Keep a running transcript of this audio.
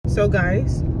So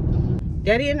guys,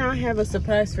 Daddy and I have a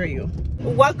surprise for you.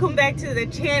 Welcome back to the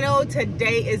channel.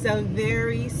 Today is a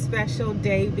very special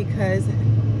day because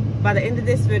by the end of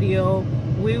this video,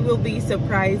 we will be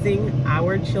surprising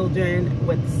our children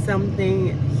with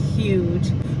something huge.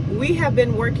 We have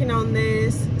been working on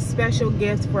this special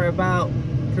gift for about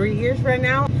 3 years right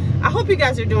now. I hope you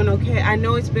guys are doing okay. I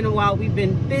know it's been a while. We've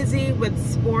been busy with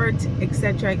sports,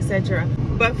 etc, etc.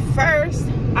 But first,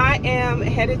 I am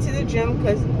headed to the gym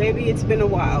because baby, it's been a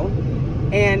while.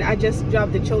 And I just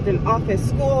dropped the children off at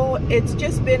school. It's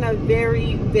just been a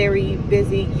very, very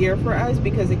busy year for us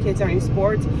because the kids are in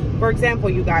sports. For example,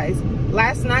 you guys,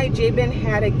 last night Jabin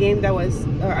had a game that was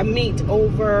a meet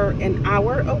over an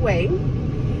hour away.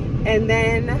 And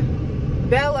then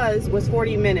Bella's was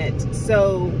 40 minutes.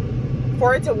 So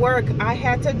for it to work, I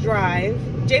had to drive.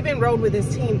 Jabin rode with his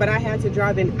team, but I had to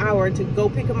drive an hour to go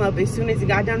pick him up as soon as he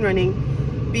got done running.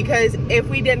 Because if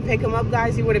we didn't pick him up,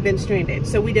 guys, he would have been stranded.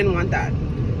 So we didn't want that.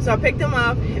 So I picked him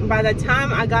up, and by the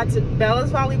time I got to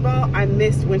Bella's volleyball, I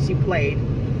missed when she played.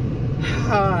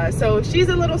 So she's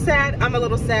a little sad, I'm a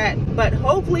little sad, but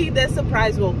hopefully this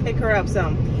surprise will pick her up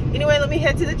some. Anyway, let me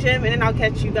head to the gym, and then I'll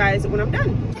catch you guys when I'm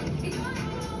done.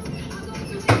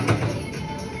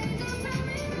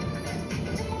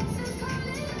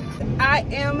 I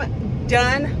am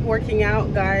done working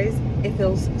out, guys. It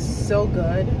feels so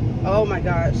good. Oh my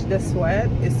gosh, the sweat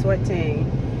is sweating.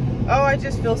 Oh, I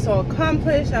just feel so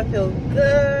accomplished. I feel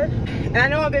good. And I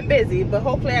know I've been busy, but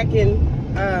hopefully I can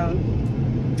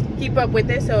keep up with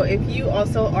it. So if you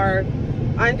also are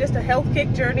on just a health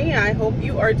kick journey, I hope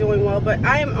you are doing well. But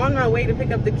I am on my way to pick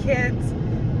up the kids.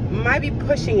 Might be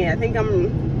pushing it. I think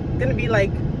I'm gonna be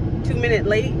like 2 minutes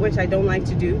late, which I don't like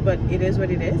to do, but it is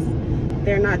what it is.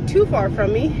 They're not too far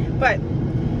from me, but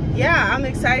yeah, I'm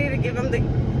excited to give them the,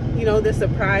 you know, the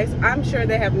surprise. I'm sure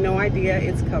they have no idea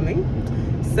it's coming.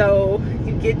 So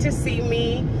you get to see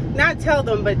me, not tell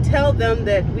them, but tell them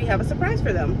that we have a surprise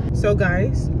for them. So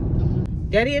guys,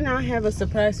 Daddy and I have a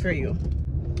surprise for you.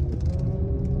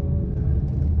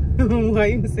 Why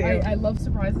you say I love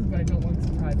surprises, but I don't want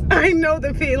surprises. I know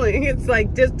the feeling. It's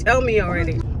like, just tell me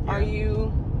already. Yeah. Are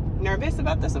you nervous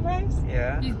about the surprise?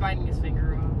 Yeah. He's biting his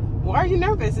finger off. Why are you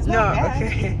nervous? It's not bad.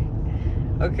 Okay.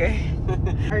 Okay.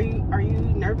 Are you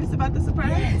nervous about the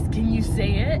surprise? Yes. Can you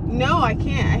say it? No, I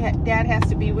can't. Dad has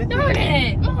to be with me. Darn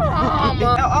it, Mom!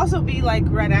 It'll also be like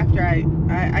right after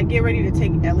I get ready to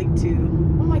take Ellie too.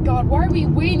 Oh my God, why are we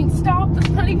waiting? Stop! That's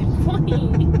not even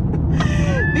funny.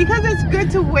 Because it's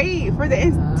good to wait for the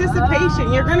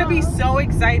anticipation. You're gonna be so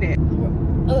excited.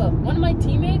 One of my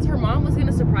teammates, her mom was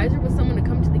gonna surprise her with someone to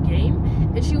come to the game,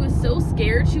 and she was so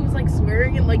scared. She was like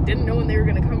swearing and like didn't know when they were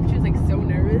gonna come. She was like so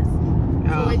nervous.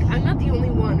 So like, I'm not the only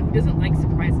one who doesn't like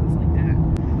surprises like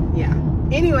that. Yeah.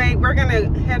 Anyway, we're gonna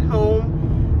head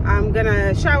home. I'm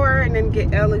gonna shower and then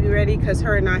get Ellie ready because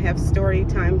her and I have story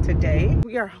time today.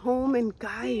 We are home, and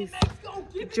guys,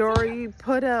 Jory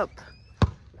put up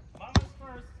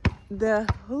the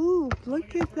hoop.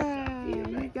 Look at that.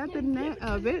 You got the net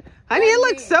of it. Honey, it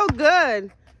looks so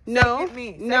good. No,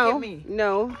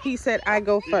 no. He said I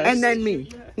go first. And then me.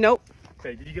 Nope.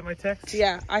 Okay, did you get my text?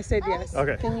 Yeah, I said yes.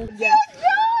 Okay. Can you? Yes.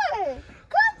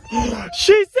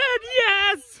 She said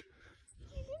yes!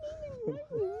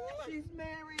 She's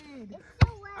married.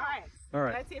 All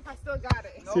right. Let's see if I still got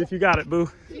it. See if you got it, boo.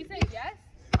 She said yes?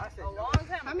 I said a long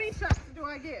time. How many shots do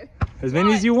I get? As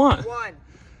many as you want. One.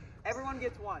 Everyone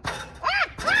gets one.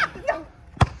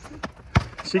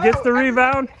 She gets the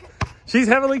rebound. She's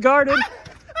heavily guarded.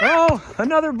 Oh,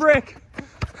 another brick.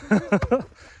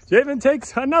 Jabin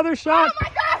takes another shot. Oh my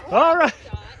God. All right.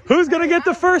 Who's going to get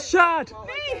the first shot?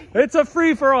 Me. It's a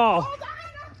free-for-all.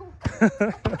 Let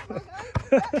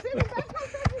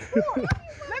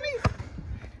me.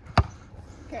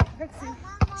 Okay, let's see.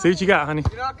 See what you got, honey.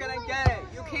 You're not gonna get it.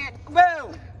 You can't.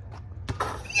 Boom.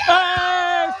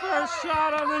 Hey, first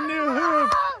shot on the new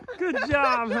hoop. Good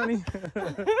job, honey.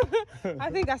 I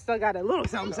think I still got a little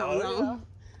something though.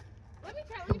 Let me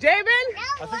try. Jabin?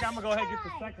 I think I'm going to go ahead and get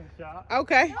the second shot.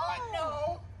 Okay. Oh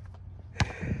no.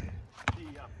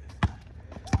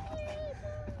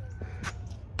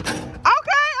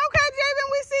 Okay, Jabin,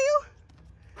 we see you.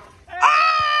 Ah!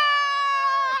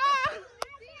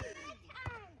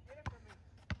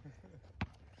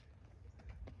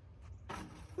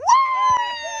 Woo!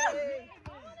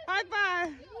 High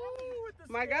five.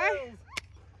 My guy.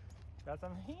 Got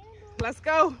some handle. Let's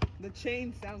go. The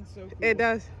chain sounds so cool. It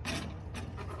does.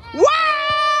 Woo!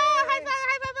 High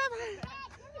five,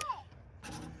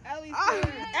 Ellie's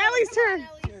turn. Ellie's turn.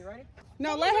 Here, ready?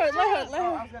 No, let her. I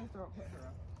was gonna throw her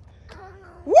up.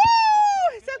 Woo!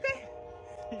 It's okay.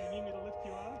 You need me to lift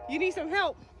you up? You need some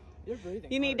help. You're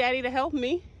breathing. You need daddy to help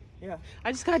me? Yeah.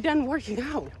 I just got done working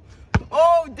out.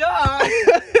 Oh, duh. I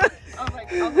was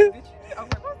like, what's the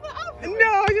outfit?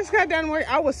 No, I just got done working.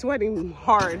 I was sweating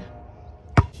hard.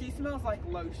 She smells like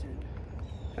lotion.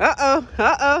 Uh-oh,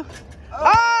 uh-oh.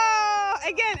 Oh,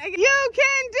 again. You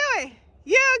can do it.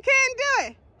 You can do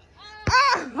it.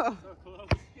 Oh.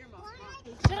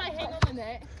 Should I hang on the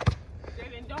net?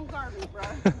 Jaden, don't guard me, bro.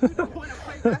 You don't want to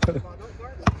play basketball. Don't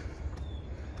guard me.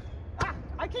 Ah,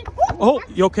 I can't. Oh,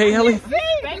 you okay, Ellie?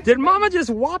 Did Mama just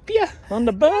whop you on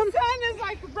the bum? The sun is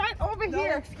like right over No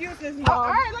here. excuses, Oh, all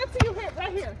Mom. right, let's see you hit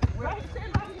right here. Right,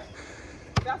 stand right here.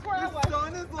 That's where I was. The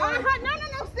sun is like...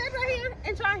 No, stand right here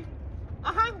and try.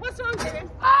 What's wrong, Jaden?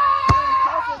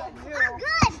 You're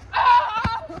Good.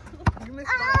 You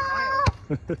missed my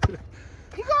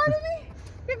You guarding me?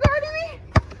 You guarding me?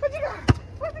 What you got?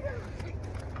 What you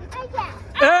got?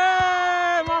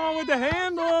 Hey, Mama with the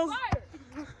handles.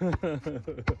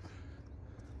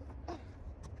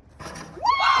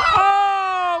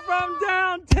 Oh, from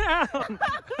downtown.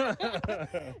 In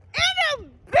the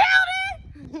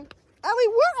building? Ellie,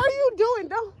 what are you doing?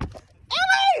 Don't.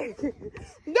 Ellie!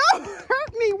 Don't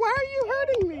hurt me. Why are you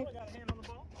hurting me?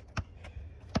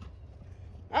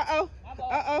 Uh-oh.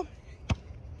 Uh-oh.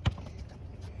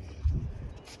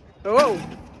 Oh.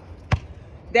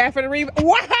 Dad for the rebound.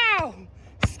 Wow!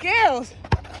 Skills.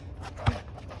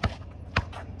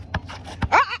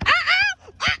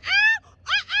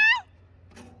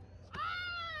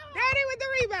 Daddy with the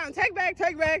rebound. Take back,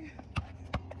 take back.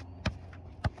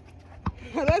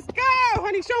 Let's go,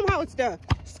 honey. Show them how it's done.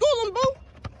 School them, boo.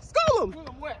 School them.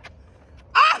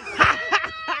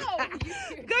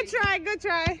 Good try, good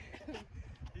try.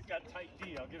 He's got tight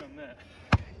D. I'll give him that.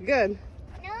 Good.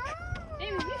 No.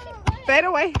 Fade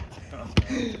away.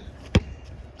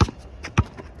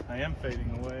 I am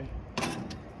fading away.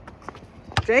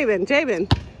 Javen.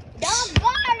 Don't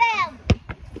guard him.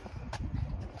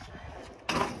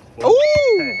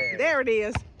 Ooh, there it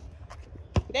is.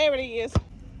 There it is.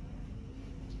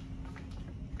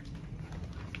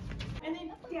 And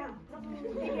then down.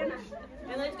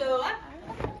 And let's go up.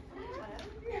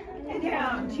 And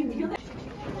down.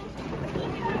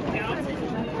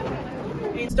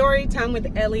 Story time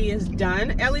with Ellie is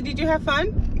done. Ellie, did you have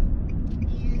fun?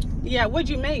 Yeah, what'd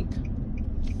you make?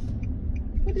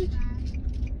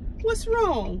 What's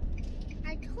wrong?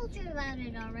 I told you about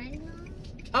it already, Mom.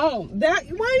 Oh, that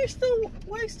why are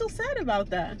you still sad about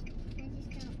that? I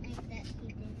just don't like that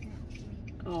he did that to me.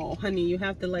 Oh, honey, you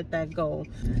have to let that go.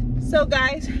 So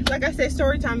guys, like I said,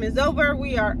 story time is over.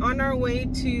 We are on our way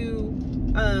to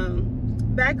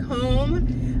back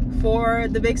home for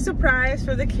the big surprise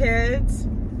for the kids.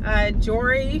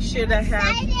 Jory should have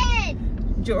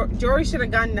Jory should have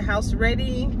gotten the house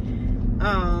ready.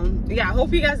 Yeah, I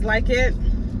hope you guys like it.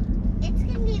 It's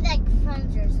gonna be like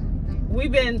friends or something.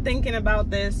 We've been thinking about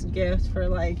this gift for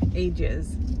like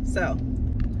ages, so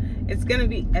it's gonna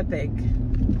be epic.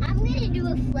 I'm gonna do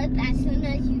a flip as soon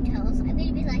as you tell us. I'm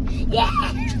gonna be like, yeah!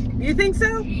 You think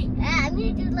so? Yeah, I'm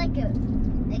gonna do like a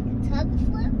tug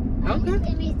flip. Okay. I'm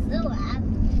gonna be so happy.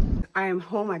 I am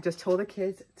home. I just told the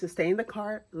kids to stay in the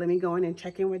car. Let me go in and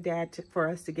check in with Dad for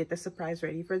us to get the surprise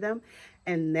ready for them.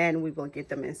 And then we will get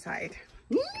them inside.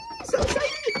 So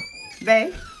excited.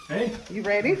 Babe, Hey. you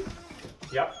ready?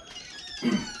 Yep.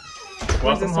 Where's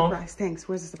Welcome the home. surprise? Thanks.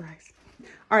 Where's the surprise?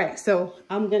 All right, so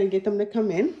I'm going to get them to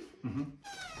come in.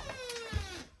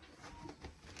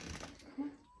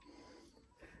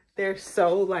 They're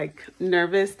so like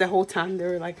nervous the whole time. They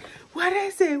were like, what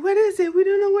is it? What is it? We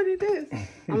don't know what it is.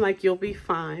 I'm like, you'll be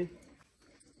fine.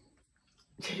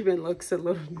 Javen looks a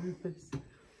little nervous.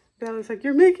 Bella's like,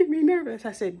 you're making me nervous.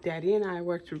 I said, Daddy and I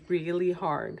worked really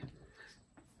hard.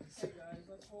 So,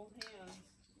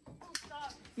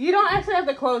 you don't actually have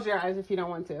to close your eyes if you don't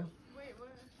want to. You're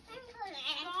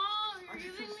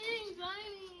giving me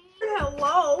anxiety.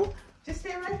 Hello. Just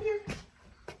stay right here.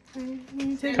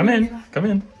 Come in. Come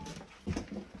in.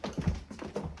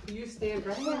 You stand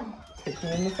right here. Take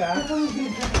me in the back.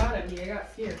 I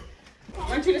got scared. I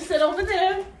want you to sit over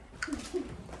there.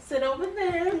 Sit over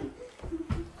there.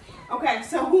 Okay,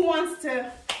 so who wants to?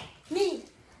 Me.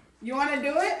 You want to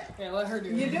do it? Yeah, let her do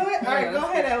You it. do it? All right, go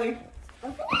ahead, Ellie.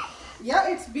 Okay. Yeah,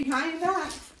 it's behind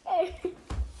that. I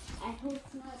hope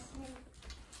it's not snake.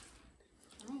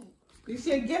 You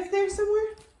see a gift there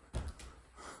somewhere?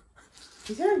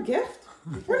 Is there a gift?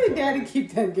 Where did Daddy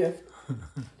keep that gift?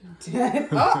 Dad.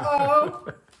 Uh-oh.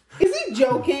 Is he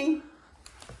joking?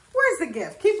 Where's the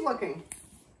gift? Keep looking.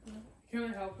 Can I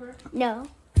help her? No.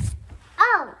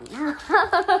 Oh, no.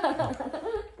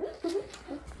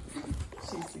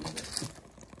 She sees it.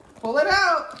 Pull it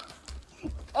out.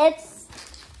 It's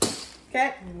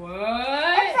Okay.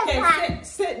 What? Okay,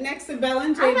 sit next to Bella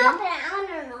and I'm Jaden. open it. I want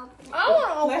to open it. I want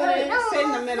to Let open her it. sit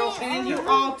in the middle, and then you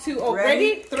all two. Oh,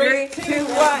 ready? 3, 2,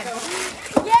 1.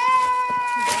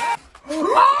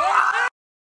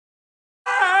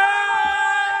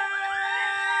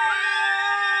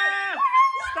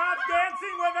 Stop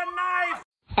dancing with a knife!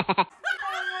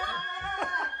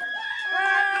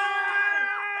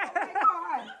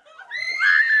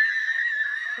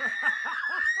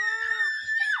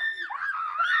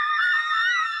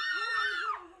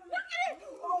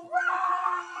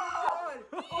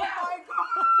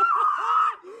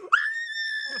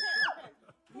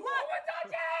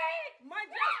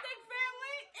 Majestic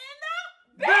family in the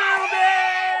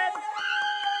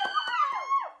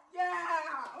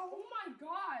Oh my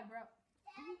god, bro.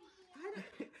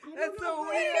 That's so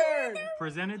weird.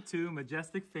 Presented to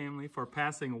Majestic Family for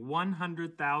passing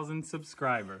 100,000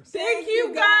 subscribers. Thank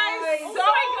you guys so Oh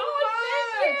my god,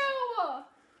 thank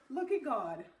you. Look at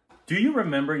God. Do you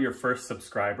remember your first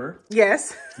subscriber?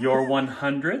 Yes. Your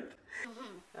 100th?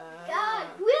 God,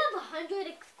 we have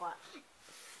 100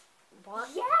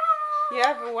 Yeah. You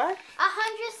have a what?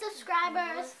 100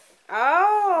 subscribers.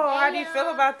 Oh, how do you feel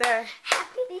about that?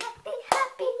 Happy, happy,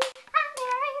 happy. I'm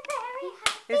very, very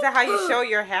happy. Is that how you show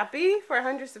you're happy for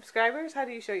 100 subscribers? How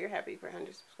do you show you're happy for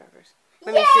 100 subscribers?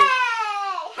 Let me see.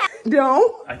 Yay!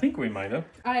 No. I think we might have.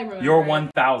 I remember. Your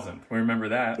 1,000th. We remember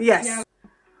that. Yes. Yeah.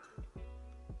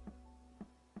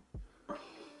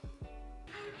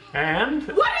 And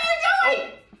what are you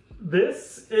doing?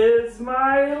 This is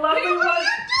my lovely wife.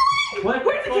 What?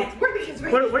 Where are the kids? Where are the kids?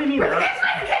 What do you mean?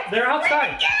 They're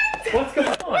outside. What's going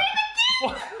on?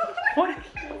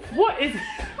 What is?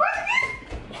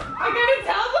 I gotta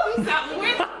tell them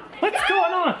something. What's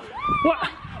going on? What?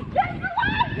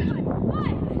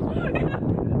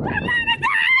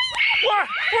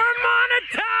 We're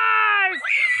monetized!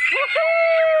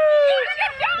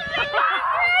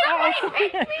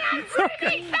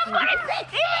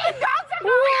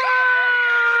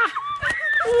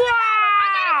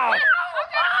 Wow!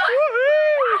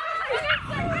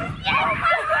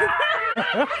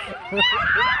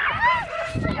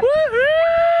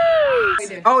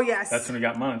 Oh, yes. That's when we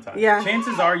got monetized. Yeah.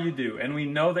 Chances are you do, and we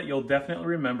know that you'll definitely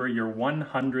remember your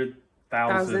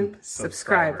 100,000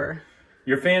 subscriber.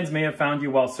 Your fans may have found you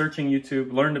while searching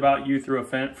YouTube, learned about you through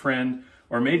a friend,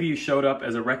 or maybe you showed up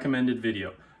as a recommended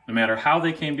video. No matter how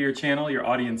they came to your channel, your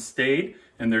audience stayed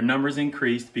and their numbers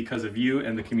increased because of you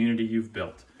and the community you've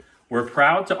built. We're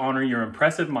proud to honor your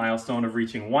impressive milestone of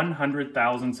reaching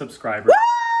 100,000 subscribers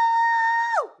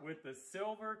with the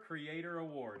Silver Creator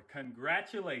Award.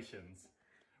 Congratulations!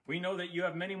 We know that you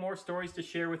have many more stories to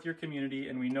share with your community,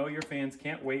 and we know your fans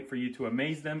can't wait for you to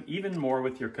amaze them even more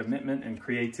with your commitment and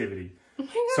creativity.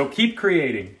 So keep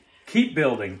creating, keep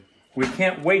building. We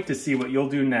can't wait to see what you'll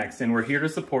do next, and we're here to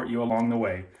support you along the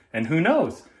way. And who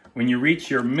knows, when you reach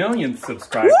your 1,000,000th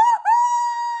subscriber,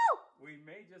 we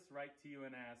may just write to you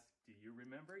and ask, do you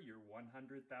remember your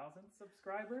 100,000th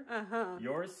subscriber?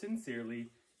 Yours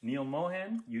sincerely, Neil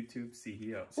Mohan, YouTube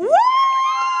CEO.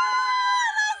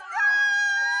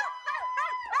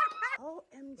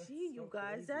 OMG, you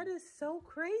guys, that is so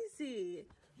crazy.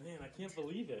 Man, I can't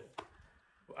believe it.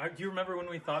 Do you remember when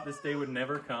we thought this day would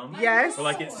never come? Yes. Or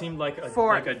like it seemed like a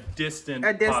distant distant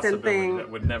possibility thing that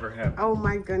would never happen. Oh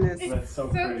my goodness. That's so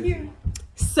crazy. cute.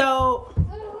 So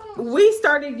we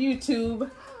started YouTube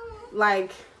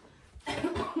like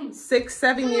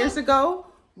 6-7 years ago,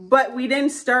 but we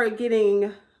didn't start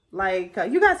getting like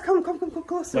you guys come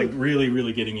closer. Like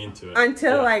really getting into it.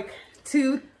 Until like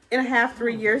 2.5,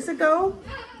 3 years ago.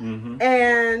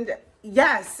 And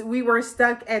yes, we were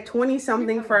stuck at 20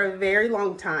 something for a very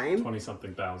long time.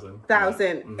 20-something thousand.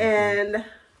 And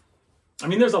I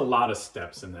mean, there's a lot of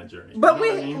steps in that journey. but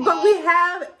we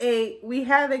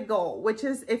have a goal, which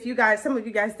is, if you guys, some of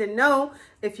you guys didn't know,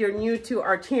 if you're new to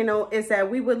our channel, is that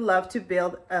we would love to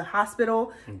build a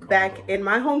hospital back in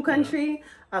my home country,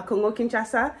 Congo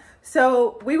Kinshasa.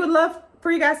 So we would love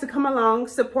for you guys to come along,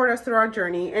 support us through our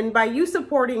journey. And by you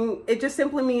supporting, it just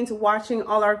simply means watching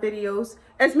all our videos,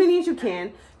 as many as you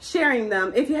can, sharing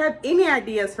them. If you have any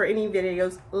ideas for any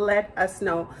videos, let us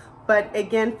know. But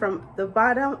again, from the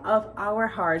bottom of our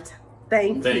hearts,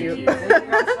 thank you.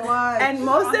 And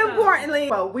most importantly,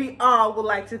 well, we all would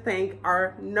like to thank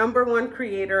our #1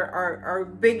 creator, our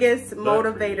biggest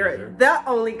motivator, the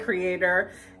only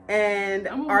creator, and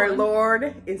our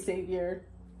Lord and Savior,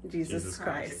 Jesus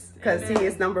Christ, because he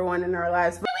is #1 in our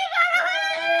lives. In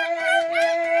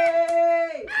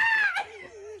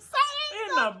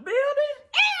the building?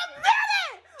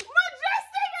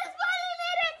 Majestic is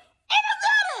finally in the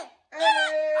building.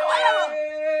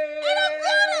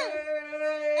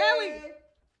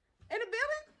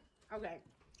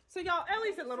 So y'all,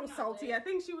 Ellie's a little salty. I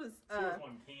think she was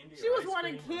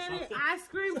wanting candy, ice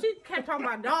cream. She kept talking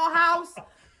about dollhouse.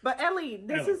 But Ellie,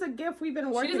 this is a gift we've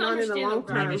been working on in a long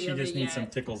time. Maybe she just needs some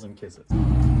tickles and kisses.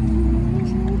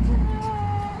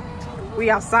 We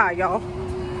outside, y'all.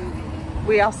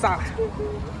 We outside.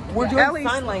 We're doing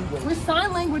sign language. We're sign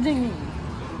languaging.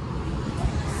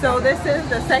 So this is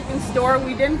the second store.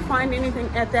 We didn't find anything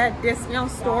at that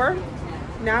discount store.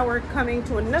 Now we're coming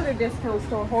to another discount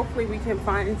store. Hopefully we can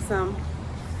find some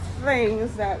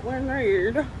things that we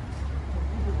need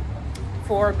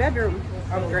for bedroom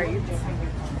upgrades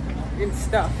and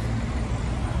stuff.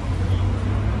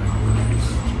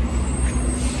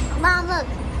 Mom, look.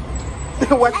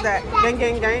 What's that? Gang,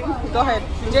 gang, gang. Go ahead.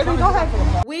 Jaden, go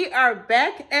ahead. We are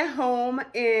back at home,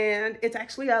 and it's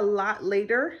actually a lot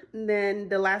later than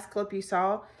the last clip you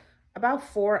saw. About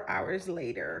 4 hours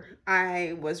later.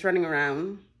 I was running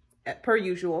around per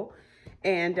usual,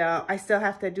 and I still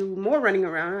have to do more running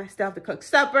around. I still have to cook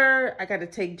supper. I got to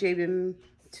take Jaden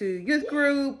to youth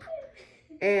group,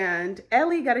 and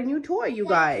Ellie got a new toy, you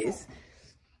guys.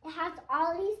 It has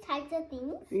all these types of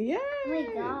things. Yeah. Oh my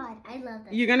God, I love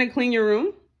that. You're gonna clean your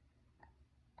room?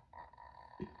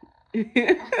 We've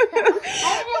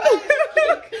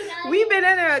been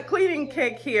in a cleaning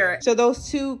kick here. So those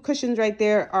two cushions right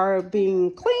there are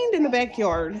being cleaned in the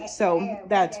backyard. So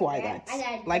that's why that's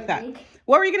like that.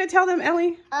 What were you gonna tell them,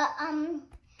 Ellie?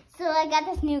 So I got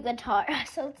this new guitar.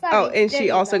 So it's not. Oh, and she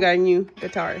also got a new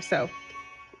guitar. So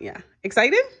yeah,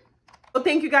 excited? Well,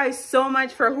 thank you guys so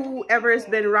much for whoever has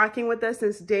been rocking with us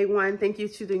since day one. Thank you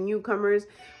to the newcomers.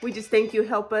 We just thank you.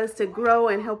 Help us to grow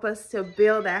and help us to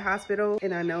build that hospital.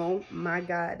 And I know my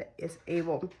God is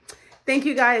able. Thank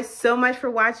you guys so much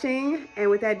for watching. And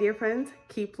with that, dear friends,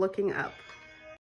 keep looking up.